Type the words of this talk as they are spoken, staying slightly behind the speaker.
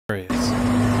There he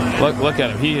is. Look at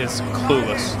him. He is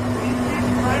clueless.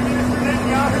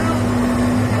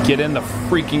 Get in the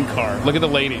freaking car. Look at the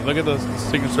lady. Look at the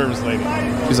Secret Service lady.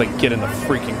 She's like, get in the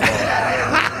freaking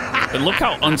car. And look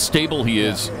how unstable he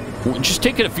is. Just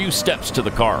taking a few steps to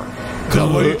the car.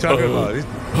 What are you talking about?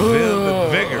 Vim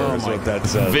and vigor is what that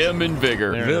says. Vim and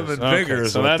vigor. Vim and vigor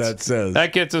is what that says.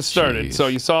 That gets us started. Jeez.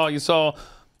 So you saw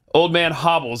old man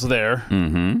Hobbles there.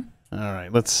 Mm-hmm. All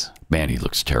right, let's. Man, he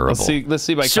looks terrible. Let's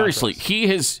see. By seriously,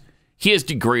 contrast. he has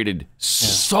degraded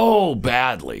so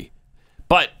badly,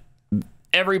 but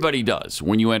everybody does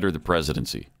when you enter the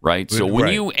presidency, right? So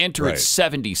when you enter at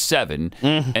 77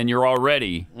 and you're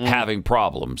already having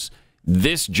problems,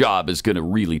 this job is going to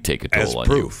really take a toll on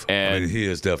proof. you. And I mean, he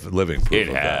is definitely living proof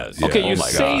of has. that. Okay, Yeah. you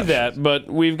say that, but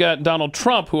we've got Donald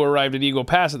Trump who arrived at Eagle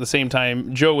Pass at the same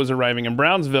time Joe was arriving in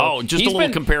Brownsville. Oh, just a little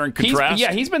compare and contrast?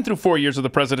 He's been through 4 years of the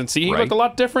presidency. He Right. looked a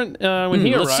lot different when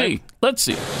he arrived. Let's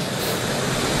see.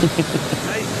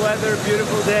 Nice weather,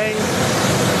 beautiful day,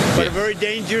 but a very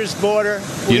dangerous border.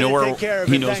 You know where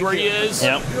he knows where he is.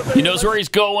 Yep. He knows where he's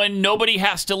going. Nobody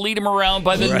has to lead him around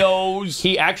by the nose.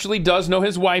 He actually does know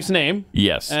his wife's name.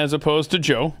 Yes, as opposed to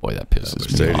Joe. Boy, that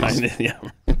pisses me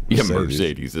off. Yeah,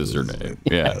 Mercedes is her name.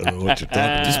 Yeah.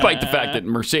 Despite the fact that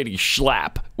Mercedes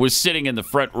Schlapp was sitting in the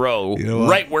front row,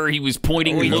 right where he was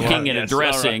pointing, looking, and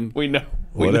addressing. Right. We know.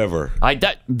 Whatever.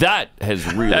 That has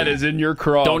really. That is in your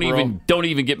craw. Don't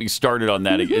even get me started on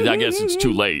that. I guess it's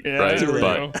too late,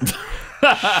 right?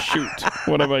 But shoot,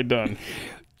 what have I done?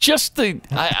 Just the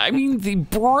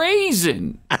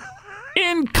brazen,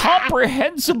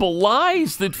 incomprehensible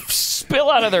lies that spill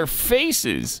out of their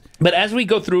faces. But as we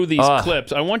go through these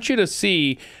clips, I want you to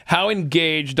see how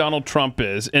engaged Donald Trump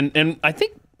is, and I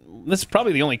think this is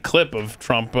probably the only clip of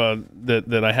Trump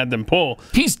that I had them pull.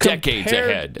 He's decades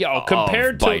ahead. Yeah,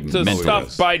 compared to the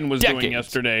stuff Biden was doing Decades.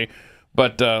 yesterday.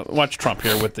 But watch Trump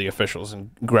here with the officials and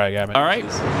Greg Abbott. All right.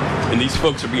 And these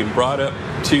folks are being brought up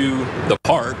to the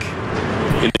park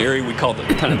in the area we call the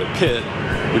kind of the pit,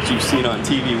 which you've seen on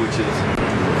TV, which is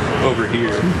over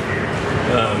here.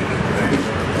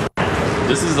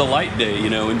 This is a light day,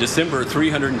 in December,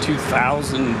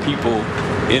 302,000 people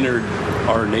entered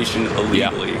our nation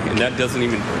illegally, and that doesn't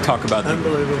even talk about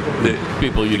the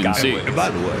people you didn't see. And by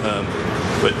the way,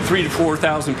 but 3,000 to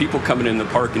 4,000 people coming in the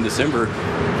park in December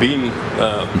being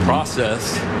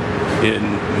processed and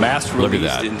mass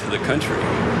released into the country.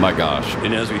 My gosh!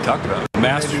 And as we talked about,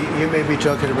 you may be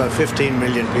talking about 15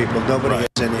 million people. Nobody has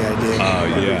any idea. Oh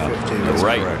yeah,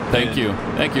 right. Thank you,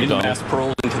 Donald. Mass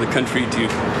parole into the country to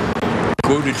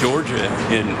go to Georgia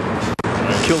and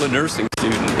kill a nursing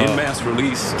student, in mass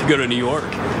release to go to New York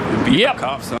and beat up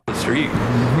cops on the street,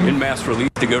 in mass release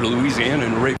to go to Louisiana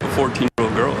and rape a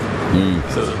 14-year-old girl.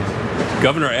 So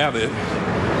Governor Abbott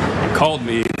called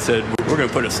me and said, we're going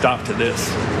to put a stop to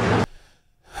this.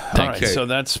 All right, so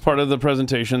that's part of the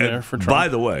presentation there for Trump. By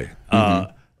the way,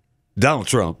 Donald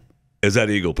Trump is at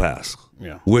Eagle Pass.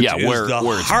 Yeah. Which yeah, is where the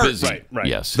it's heart, busy. Right.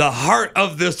 Yes. the heart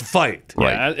of this fight.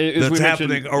 Right. That's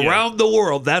happening around the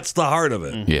world. That's the heart of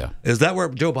it. Yeah. Is that where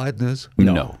Joe Biden is?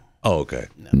 No. Oh, okay.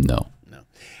 No.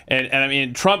 And I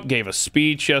mean, Trump gave a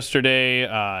speech yesterday,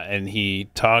 and he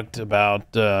talked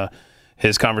about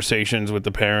his conversations with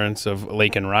the parents of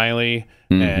Lake and Riley.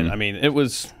 And I mean, it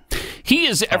was. He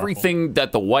is everything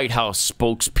that the White House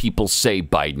spokespeople say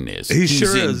Biden is. He's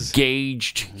sure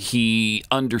engaged. He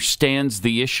understands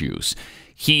the issues.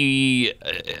 He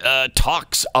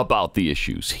talks about the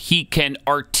issues. He can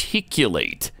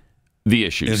articulate the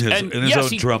issues. In his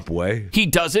own Trump way. He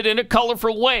does it in a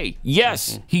colorful way.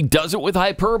 Yes, he does it with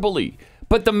hyperbole.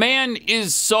 But the man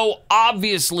is so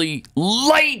obviously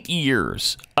light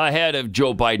years ahead of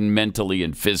Joe Biden mentally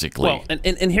and physically. Well,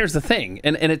 and here's the thing,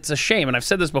 and it's a shame, and I've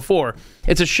said this before,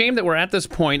 it's a shame that we're at this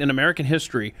point in American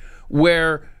history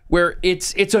where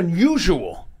it's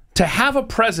unusual to have a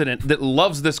president that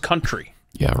loves this country.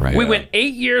 Yeah, right. We went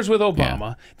 8 years with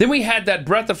Obama. Then we had that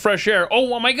breath of fresh air. Oh,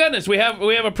 well, my goodness, we have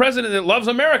a president that loves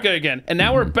America again. And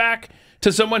now we're back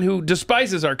to someone who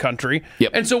despises our country.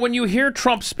 Yep. And so when you hear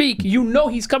Trump speak, you know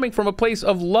he's coming from a place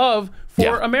of love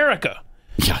for America.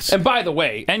 Yes. And by the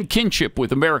way, and kinship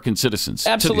with American citizens.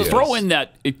 Absolutely. To throw in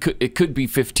that it could be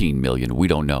 15 million. We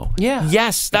don't know. Yeah.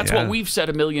 Yes, that's what we've said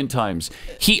a million times.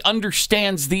 He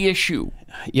understands the issue.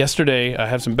 Yesterday, I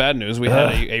have some bad news. We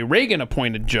had a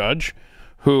Reagan-appointed judge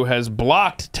who has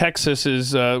blocked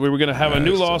Texas's. We were going to have a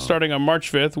new law starting on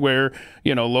March 5th where,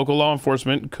 local law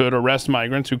enforcement could arrest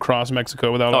migrants who cross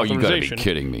Mexico without authorization. Oh, you got to be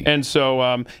kidding me. And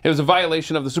so it was a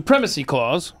violation of the Supremacy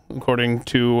Clause, according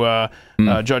to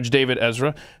Judge David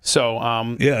Ezra. So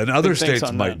and other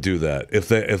states might do that. If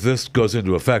this goes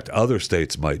into effect, other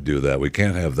states might do that. We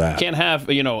can't have that. Can't have,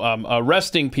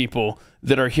 arresting people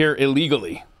that are here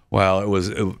illegally. Well, it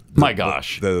was... my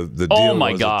gosh. The deal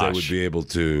was that they would be able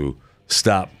to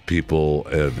stop people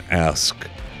and ask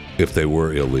if they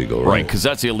were illegal, right? Right, because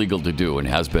that's illegal to do and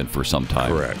has been for some time.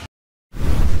 Correct.